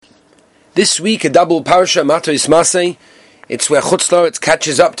This week, a double parsha, Matos Masei. It's where Chutz La'aretz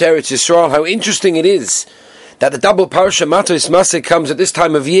catches up to Eretz Yisrael. How interesting it is that the double parsha, Matos Masei, comes at this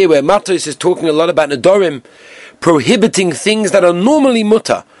time of year where Matos is talking a lot about Nedorim, prohibiting things that are normally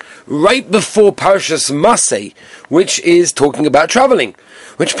mutter, right before Parshas Masei, which is talking about traveling,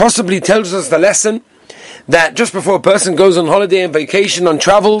 which possibly tells us the lesson that just before a person goes on holiday and vacation, on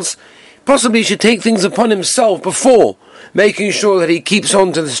travels, possibly he should take things upon himself before making sure that he keeps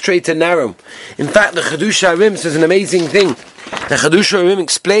on to the straight and narrow. In fact, the Chidush HaRim says an amazing thing. The Chidush HaRim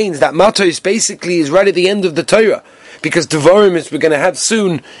explains that Matos basically is right at the end of the Torah, because Devarim, as we're going to have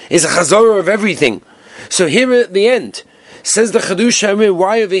soon, is a chazorah of everything. So here at the end, says the Chidush HaRim,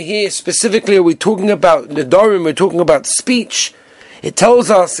 why over here specifically are we talking about Nedorim, we're talking about speech? It tells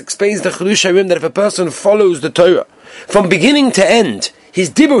us, explains the Chidush HaRim, that if a person follows the Torah from beginning to end, his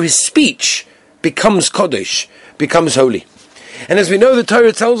dibur, his speech, becomes Kodesh, becomes holy. And as we know, the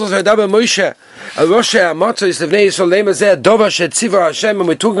Torah tells us, V'adaber Moshe, Aroshe Amatos Levnei Yisrael Lemazeh Dova Shetziva Hashem, and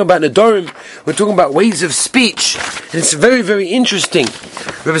we're talking about Nedorim, we're talking about ways of speech, and it's very, very interesting.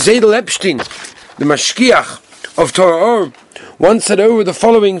 Rav Zedel Epstein, the Mashkiach of Torah Or, once said over the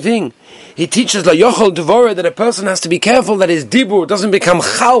following thing. He teaches La Yochel Devora that a person has to be careful that his dibur doesn't become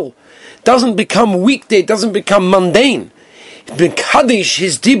chal, doesn't become weekday, doesn't become mundane. Kaddish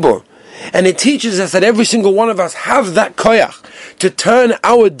his dibur. And it teaches us that every single one of us have that koyach to turn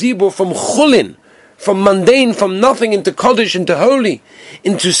our dibur from chulin, from mundane, from nothing, into kodesh, into holy,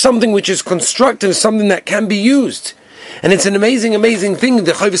 into something which is constructive, something that can be used. And it's an amazing, amazing thing.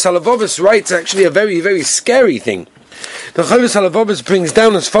 The Chovos HaLevavos writes actually a very, very scary thing. The Chovos HaLevavos brings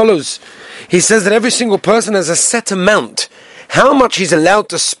down as follows. He says that every single person has a set amount, how much he's allowed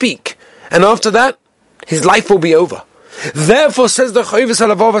to speak, and after that, his life will be over. Therefore, says the Chovos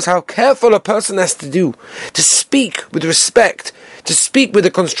HaLevavos, how careful a person has to do to speak with respect, to speak with a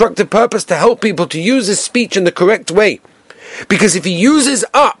constructive purpose, to help people to use his speech in the correct way. Because if he uses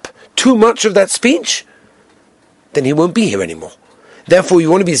up too much of that speech, then he won't be here anymore. Therefore, you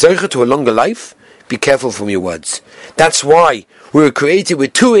want to be zocher to a longer life? Be careful from your words. That's why we were created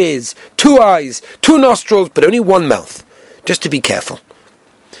with 2 ears, 2 eyes, 2 nostrils, but only 1 mouth. Just to be careful.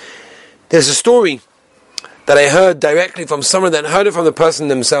 There's a story that I heard directly from someone that heard it from the person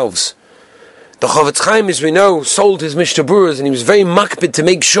themselves. The Chofetz Chaim, as we know, sold his Mishnah Berurahs, and he was very makpid to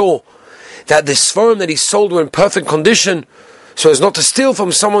make sure that the Sforim that he sold were in perfect condition, so as not to steal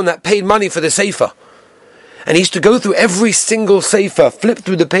from someone that paid money for the Sefer. And he used to go through every single Sefer, flip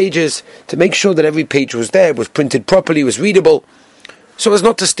through the pages, to make sure that every page was there, was printed properly, was readable, so as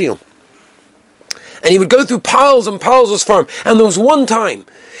not to steal. And he would go through piles and piles of Sforim. And there was one time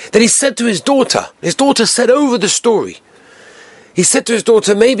that he said to his daughter said over the story, he said to his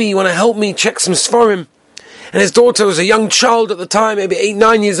daughter, maybe you want to help me check some Sforim. And his daughter was a young child at the time, maybe 8,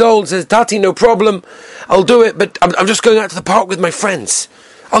 9 years old, says, Tati, no problem, I'll do it, but I'm just going out to the park with my friends.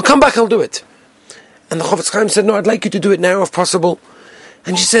 I'll come back, I'll do it. And the Chofetz Chaim said, no, I'd like you to do it now if possible.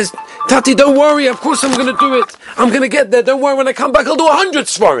 And she says, Tati, don't worry, of course I'm going to do it. I'm going to get there, don't worry, when I come back I'll do 100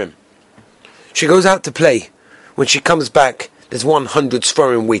 Sforim. She goes out to play. When she comes back, there's 100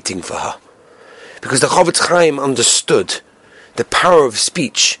 Sforim waiting for her. Because the Chofetz Chaim understood the power of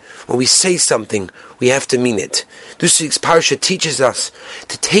speech. When we say something, we have to mean it. This week's parasha teaches us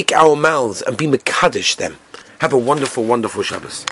to take our mouths and be mekadesh them. Have a wonderful, wonderful Shabbos.